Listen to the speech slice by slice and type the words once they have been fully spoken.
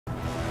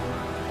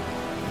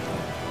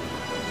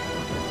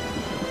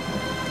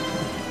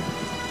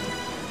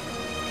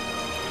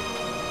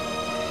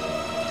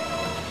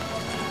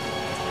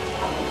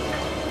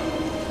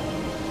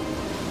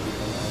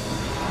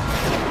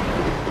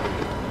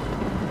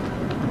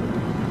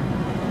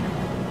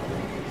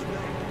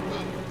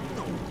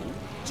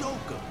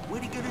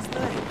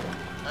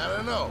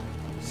know?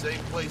 Same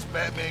place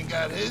Batman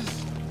got his?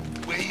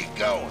 Where you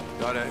going?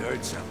 Thought I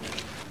heard something.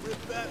 Where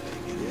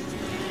Batman get his?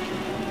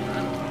 I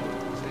don't know.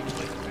 Same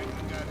place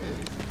Batman got his.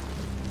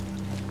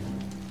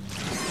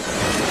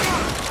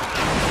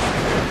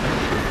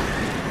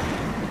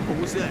 What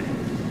was that?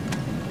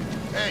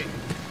 Hey,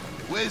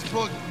 where's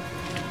Boogie?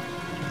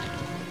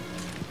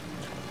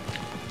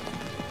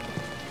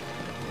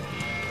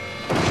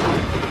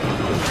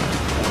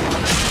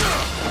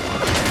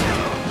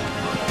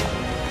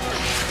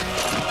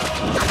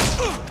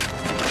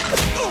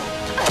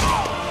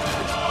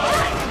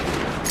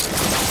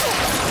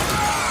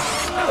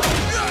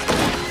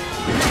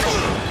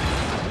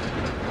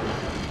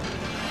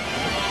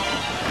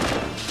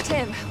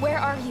 Where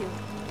are you?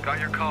 Got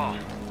your call.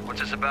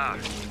 What's this about?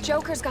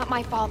 Joker's got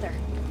my father.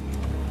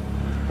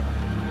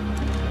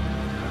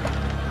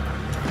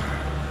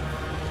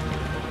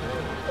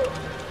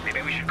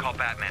 Maybe we should call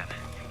Batman.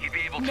 He'd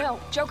be able to— No,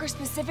 Joker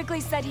specifically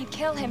said he'd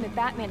kill him if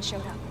Batman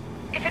showed up.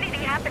 If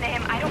anything happened to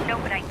him, I don't know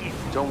what I'd do.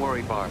 Don't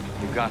worry, Barb.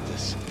 You got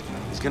this.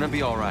 He's gonna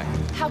be all right.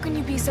 How can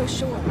you be so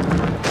sure?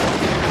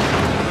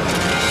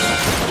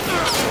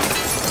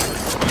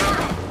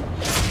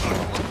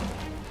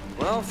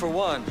 Well, for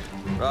one,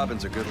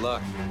 Robin's a good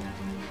luck.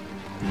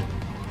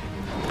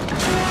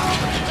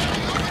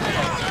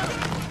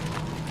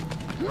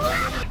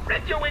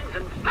 Spread your wings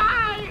and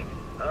fly!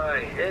 Or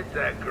hit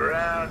the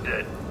ground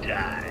and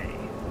die.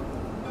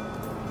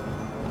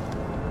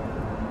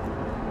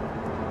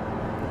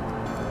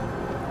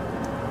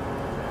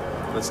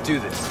 Let's do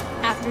this.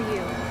 After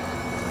you.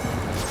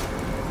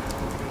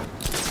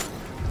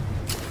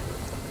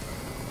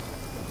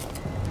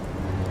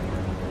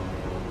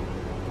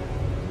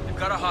 You've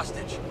got a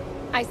hostage.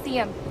 I see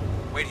him.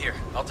 Wait here.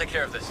 I'll take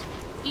care of this.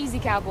 Easy,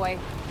 cowboy.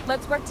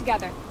 Let's work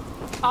together.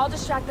 I'll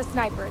distract the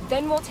sniper,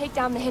 then we'll take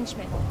down the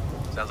henchman.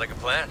 Sounds like a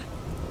plan.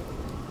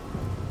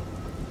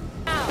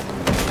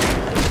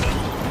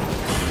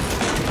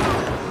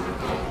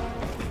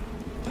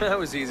 That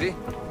was easy.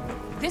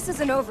 This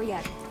isn't over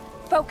yet.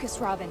 Focus,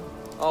 Robin.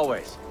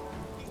 Always.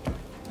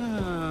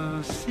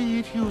 See,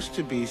 it used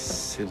to be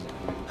simple.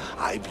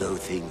 I blow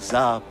things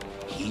up,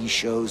 he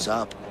shows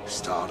up,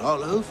 start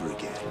all over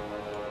again.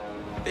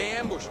 They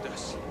ambushed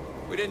us.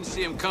 We didn't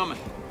see him coming.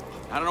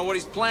 I don't know what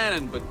he's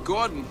planning, but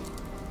Gordon,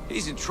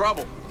 he's in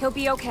trouble. He'll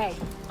be okay.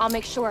 I'll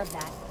make sure of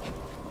that.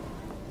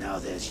 Now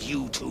there's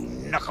you two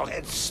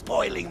knuckleheads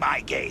spoiling my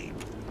game.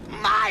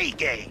 My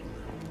game!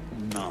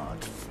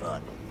 Not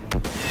funny.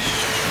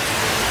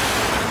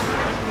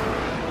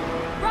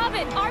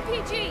 Robin,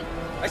 RPG!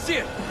 I see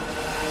it!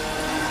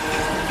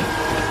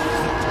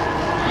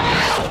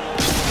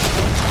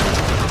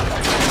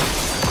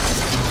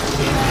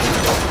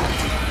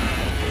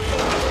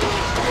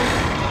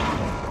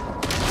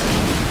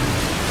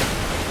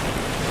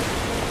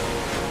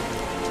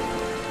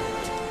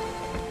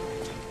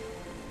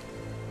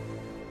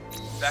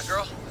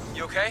 Batgirl,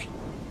 you okay?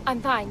 I'm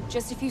fine,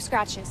 just a few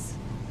scratches.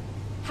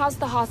 How's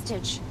the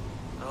hostage?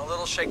 A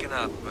little shaken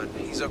up, but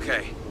he's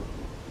okay.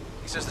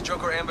 He says the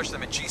Joker ambushed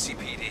them at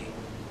GCPD.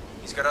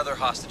 He's got other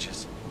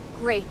hostages.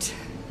 Great.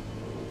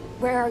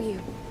 Where are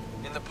you?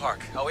 In the park.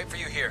 I'll wait for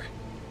you here.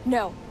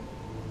 No.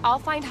 I'll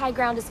find high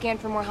ground to scan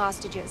for more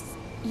hostages.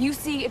 You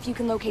see if you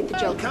can locate the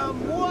Joker.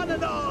 Welcome one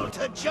and all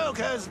to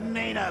Joker's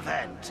main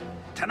event.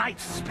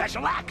 Tonight's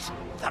special act,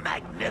 the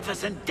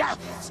magnificent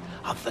deaths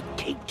of the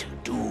caped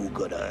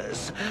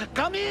do-gooders.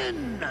 Come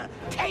in,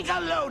 take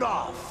a load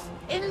off,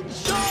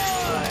 enjoy!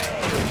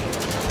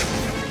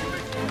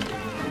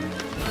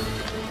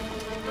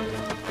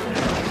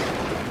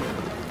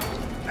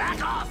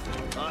 Back off,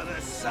 or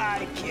the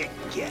sidekick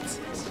gets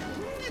it.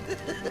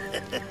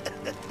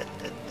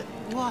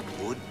 What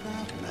would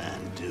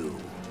Batman do?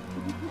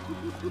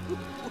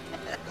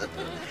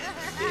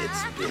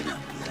 It's been a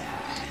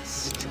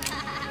blast.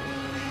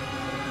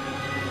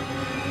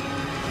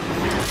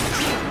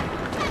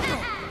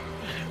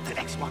 The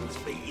next one's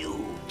for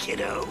you,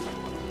 kiddo.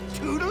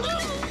 Toodaloo!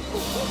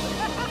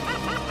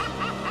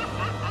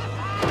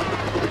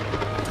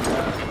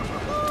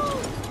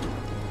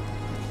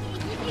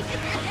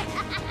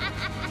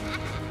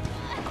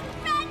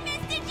 Run,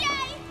 Mr. J!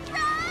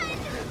 Run!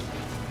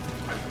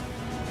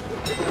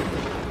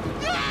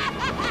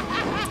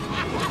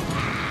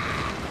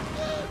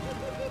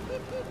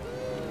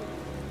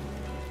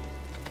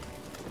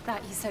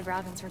 Thought you said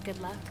Robins were good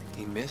luck.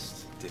 He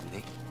missed, didn't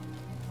he?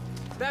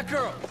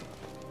 Batgirl!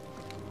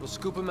 We'll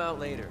scoop him out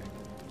later.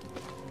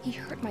 He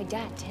hurt my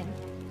dad, Tim.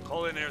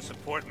 Call in air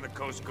support and the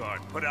Coast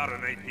Guard. Put out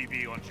an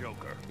APB on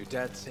Joker. Your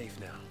dad's safe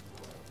now.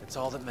 That's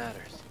all that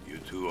matters. You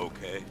two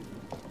okay?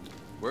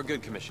 We're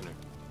good, Commissioner.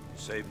 You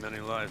saved many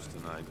lives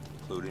tonight,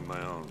 including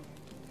my own.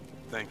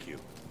 Thank you.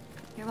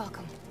 You're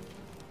welcome.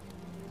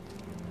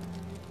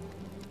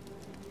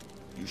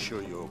 You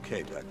sure you're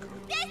okay,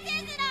 Batgirl? This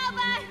isn't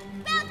over!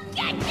 We'll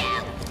get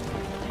you!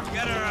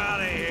 Get her out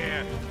of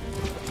here!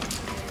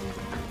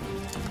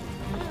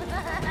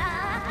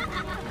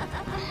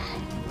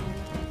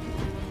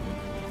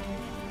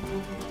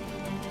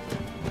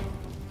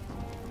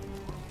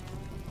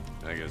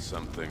 I guess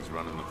some things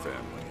run in the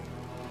family.